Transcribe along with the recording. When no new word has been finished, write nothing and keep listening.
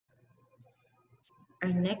Our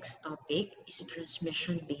next topic is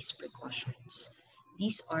transmission-based precautions.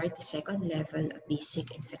 These are the second level of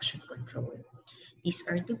basic infection control. These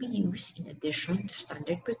are to be used in addition to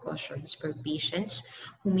standard precautions for patients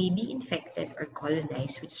who may be infected or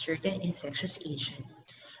colonized with certain infectious agent,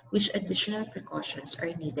 which additional precautions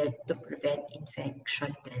are needed to prevent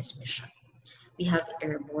infection transmission. We have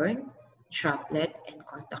airborne, droplet, and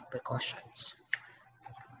contact precautions.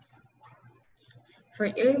 For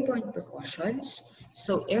airborne precautions,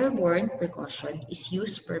 airborne precaution is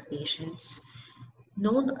used for patients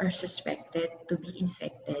known or suspected to be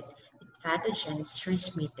infected with pathogens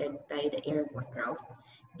transmitted by the airborne route.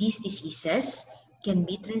 These diseases can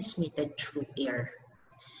be transmitted through air.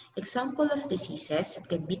 Example of diseases that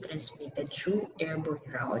can be transmitted through airborne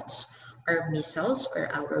routes are measles or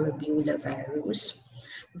our rubella virus,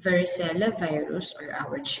 varicella virus or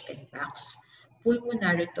our chickenpox,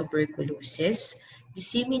 pulmonary tuberculosis,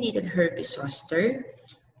 disseminated herpes zoster,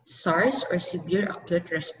 SARS or severe acute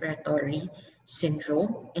respiratory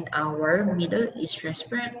syndrome, and our Middle East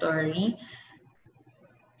respiratory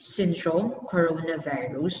syndrome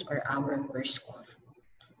coronavirus or our MERS-CoV.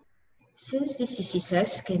 Since these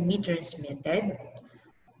diseases can be transmitted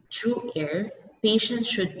through air, patients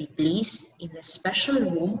should be placed in a special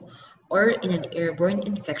room or in an airborne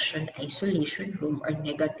infection isolation room or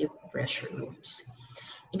negative pressure rooms.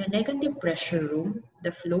 In a negative pressure room,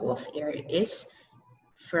 the flow of air is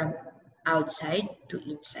from outside to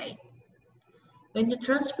inside. When you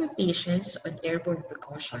transfer patients on airborne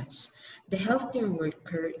precautions, the healthcare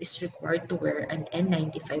worker is required to wear an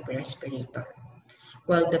N95 respirator,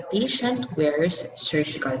 while the patient wears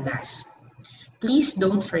surgical mask. Please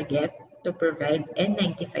don't forget to provide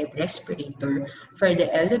N95 respirator for the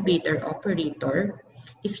elevator operator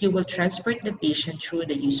if you will transport the patient through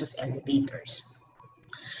the use of elevators.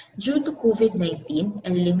 Due to COVID-19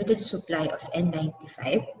 and limited supply of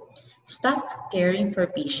N95, staff caring for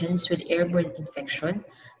patients with airborne infection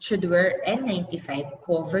should wear N95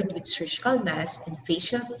 covered with surgical masks and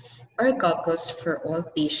facial or goggles for all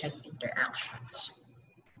patient interactions.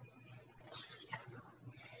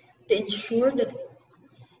 To ensure that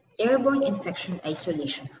airborne infection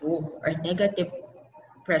isolation room or negative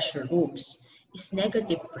pressure rooms is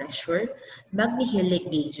negative pressure, magnehelic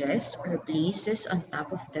gauges are placed on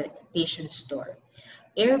top of the patient's door.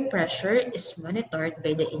 Air pressure is monitored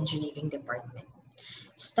by the engineering department.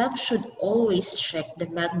 Staff should always check the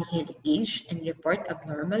magnehelic gauge and report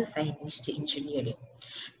abnormal findings to engineering.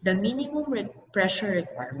 The minimum pressure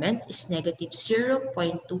requirement is negative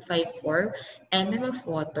 0.254 mm of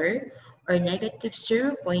water or negative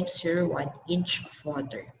 0.01 inch of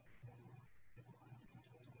water.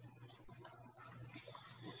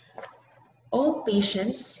 All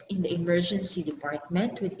patients in the emergency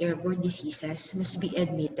department with airborne diseases must be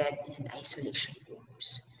admitted in isolation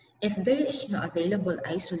rooms. If there is no available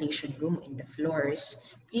isolation room in the floors,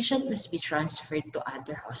 patient must be transferred to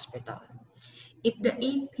other hospital. If the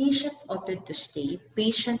patient opted to stay,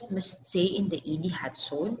 patient must stay in the ED hot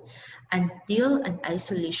zone until an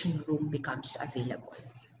isolation room becomes available.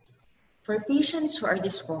 For patients who are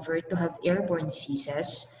discovered to have airborne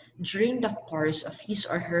diseases during the course of his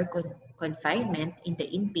or her confinement in the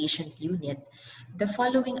inpatient unit, the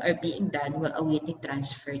following are being done while awaiting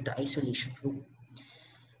transfer to isolation room.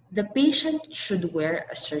 The patient should wear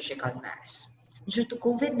a surgical mask. Due to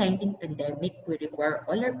COVID-19 pandemic, we require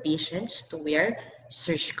all our patients to wear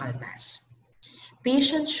surgical masks.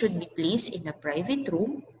 Patients should be placed in a private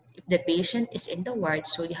room. If the patient is in the ward,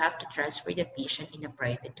 so you have to transfer the patient in a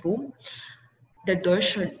private room, the door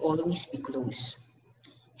should always be closed.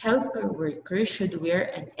 Healthcare workers should wear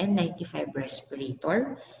an N95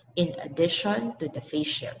 respirator in addition to the face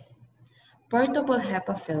shield. Portable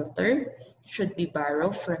HEPA filter should be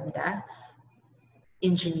borrowed from the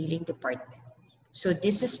engineering department. So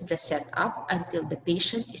this is the setup until the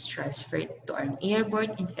patient is transferred to an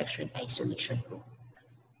airborne infection isolation room.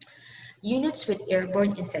 Units with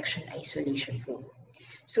airborne infection isolation room.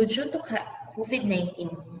 So due to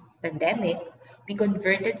COVID-19 pandemic, we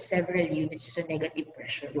converted several units to negative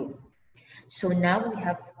pressure room. So now we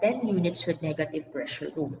have 10 units with negative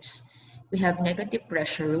pressure rooms. We have negative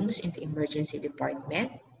pressure rooms in the emergency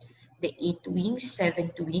department, the 8th wing,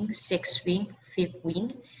 7th wing, 6th wing, 5th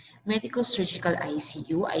wing, medical surgical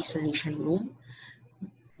ICU, isolation room,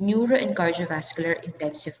 neuro and cardiovascular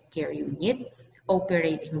intensive care unit,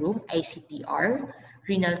 operating room, ICTR,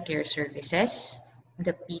 renal care services,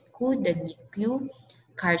 the PICU, the NICU,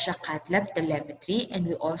 cardiac cath lab, telemetry, and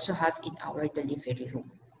we also have in our delivery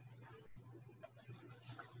room.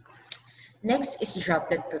 Next is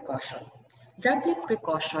droplet precaution. Droplet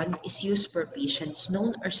precaution is used for patients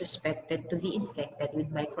known or suspected to be infected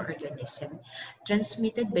with microorganisms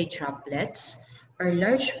transmitted by droplets or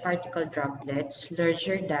large particle droplets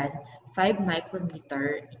larger than 5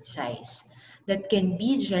 micrometer in size that can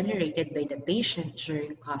be generated by the patient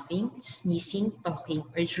during coughing, sneezing, talking,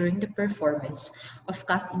 or during the performance of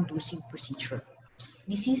cough-inducing procedure.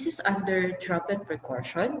 Diseases under droplet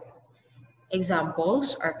precaution.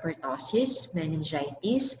 Examples are pertussis,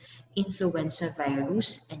 meningitis, influenza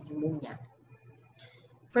virus, and pneumonia.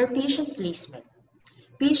 For patient placement,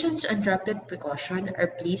 patients on droplet precaution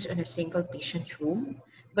are placed on a single patient room,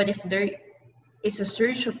 but if there is a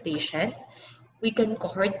surge of patient, we can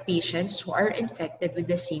cohort patients who are infected with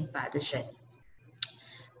the same pathogen,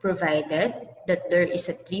 provided that there is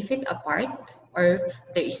a 3 feet apart or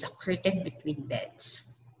there is a curtain between beds.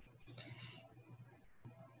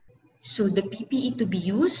 So the PPE to be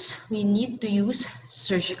used, we need to use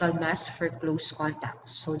surgical mask for close contact.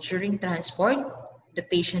 So during transport, the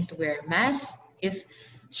patient wear mask if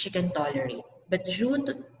she can tolerate. But due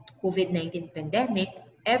to COVID-19 pandemic,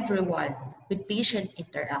 everyone with patient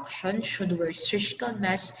interaction should wear surgical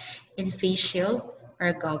mask and face shield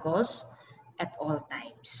or goggles at all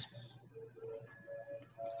times.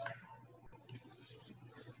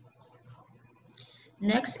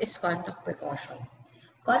 Next is contact precaution.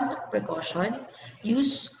 Contact precaution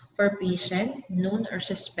used for patient known or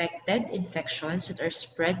suspected infections that are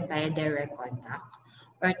spread by direct contact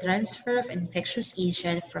or transfer of infectious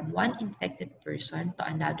agent from one infected person to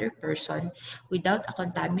another person without a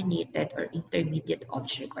contaminated or intermediate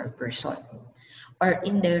object or person, or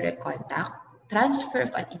indirect contact, transfer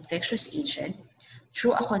of an infectious agent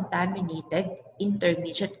through a contaminated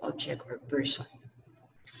intermediate object or person.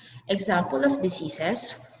 Example of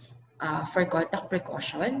diseases for contact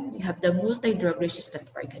precaution, you have the multi-drug resistant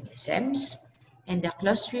organisms and the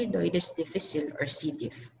Clostridioides difficile or C.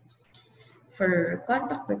 diff. For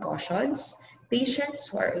contact precautions, patients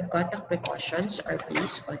who are in contact precautions are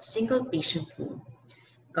placed on single patient room.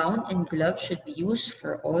 Gown and gloves should be used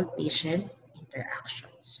for all patient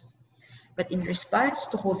interactions. But in response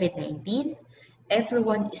to COVID-19,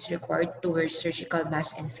 everyone is required to wear surgical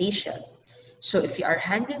mask and face shield. So if you are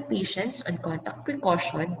handling patients on contact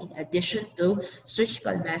precaution, in addition to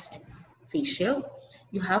surgical mask and face shield,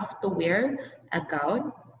 you have to wear a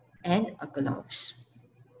gown and a gloves.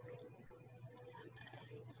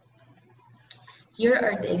 Here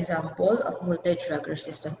are the example of multi-drug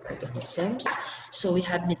resistant organisms. So we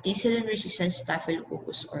have methicillin-resistant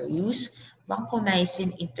Staphylococcus aureus,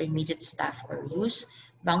 vancomycin intermediate Staph aureus,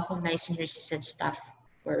 vancomycin-resistant Staph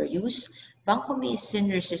aureus,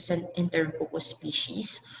 vancomycin-resistant Enterococcus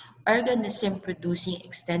species, organism producing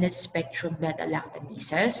extended spectrum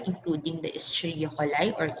beta-lactamases, including the Escherichia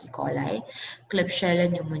coli or E. coli,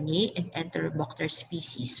 Klebsiella pneumoniae, and Enterobacter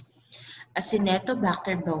species.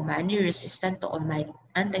 Acinetobacter baumannii resistant to all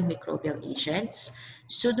antimicrobial agents,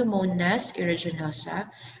 Pseudomonas aeruginosa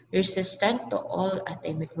resistant to all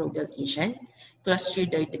antimicrobial agents,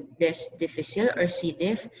 Clostridioides difficile or C.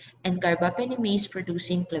 diff, and carbapenemase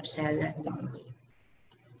producing Klebsiella pneumoniae.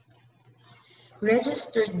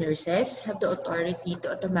 Registered nurses have the authority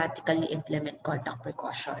to automatically implement contact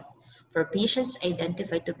precaution for patients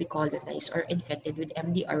identified to be colonized or infected with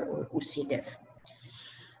MDRO or C. diff.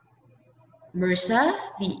 MRSA,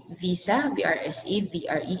 Visa, VRSA,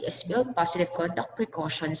 VRE, SBL positive contact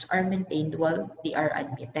precautions are maintained while they are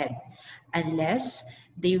admitted, unless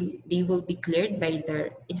they will be cleared by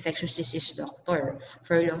their infectious disease doctor.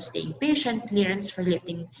 For long-staying patient, clearance for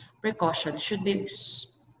lifting precautions should be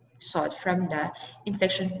sought from the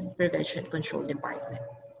Infection Prevention Control Department.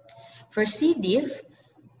 For C. diff,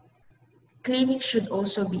 cleaning should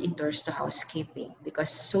also be endorsed to housekeeping because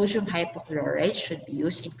sodium hypochlorite should be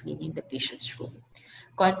used in cleaning the patient's room.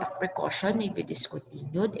 Contact precaution may be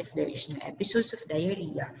discontinued if there is no episodes of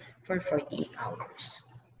diarrhea for 48 hours.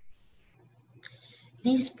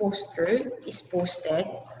 This poster is posted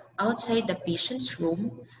outside the patient's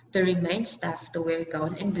room to remind staff to wear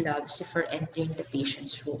gown and gloves before entering the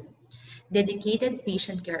patient's room. Dedicated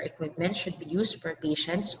patient care equipment should be used for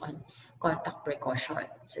patients on contact precaution,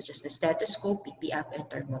 such as the stethoscope, PP app, and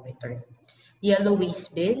thermometer. Yellow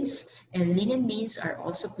waste bins and linen bins are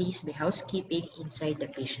also placed by housekeeping inside the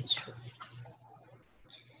patient's room.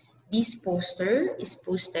 This poster is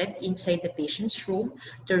posted inside the patient's room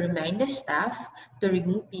to remind the staff to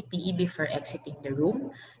remove PPE before exiting the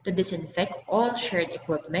room, to disinfect all shared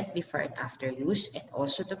equipment before and after use, and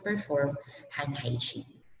also to perform hand hygiene.